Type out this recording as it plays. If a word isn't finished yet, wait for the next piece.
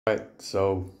Right,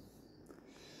 so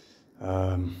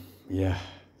yeah,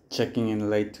 checking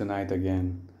in late tonight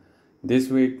again. This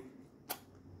week,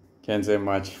 can't say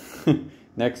much.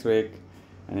 Next week,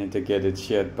 I need to get it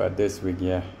shit, but this week,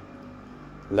 yeah,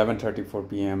 11:34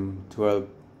 p.m., 12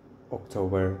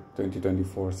 October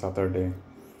 2024, Saturday.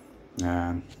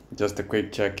 Just a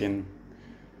quick check-in.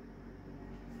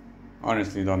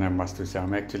 Honestly, don't have much to say.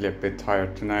 I'm actually a bit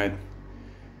tired tonight.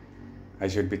 I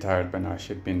should be tired by now. I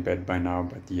should be in bed by now,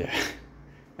 but yeah.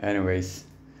 Anyways,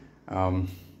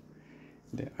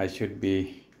 I should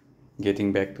be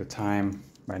getting back to time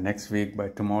by next week, by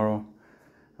tomorrow.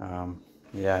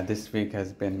 Yeah, this week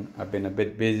I've been a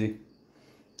bit busy.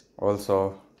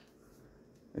 Also,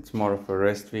 it's more of a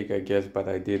rest week, I guess, but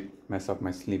I did mess up my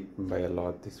sleep by a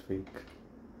lot this week.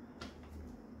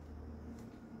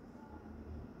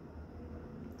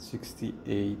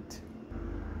 68.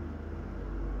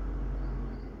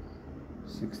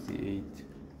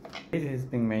 It is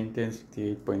being maintained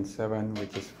 68.7,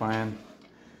 which is fine.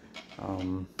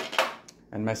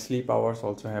 And my sleep hours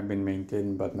also have been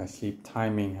maintained, but my sleep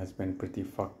timing has been pretty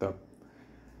fucked up.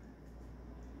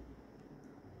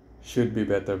 Should be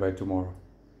better by tomorrow,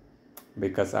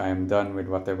 because I am done with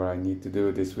whatever I need to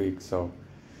do this week. So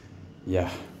yeah,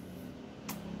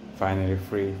 finally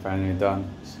free, finally done.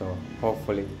 So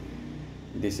hopefully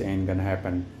this ain't gonna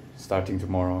happen starting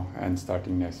tomorrow and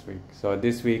starting next week. So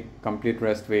this week, complete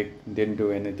rest week. Didn't do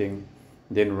anything,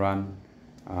 didn't run,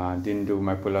 didn't do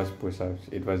my pull-ups, push-ups.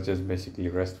 It was just basically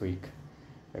rest week,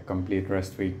 a complete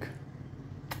rest week.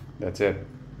 That's it.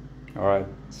 All right,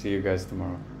 see you guys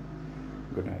tomorrow.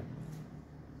 Good night.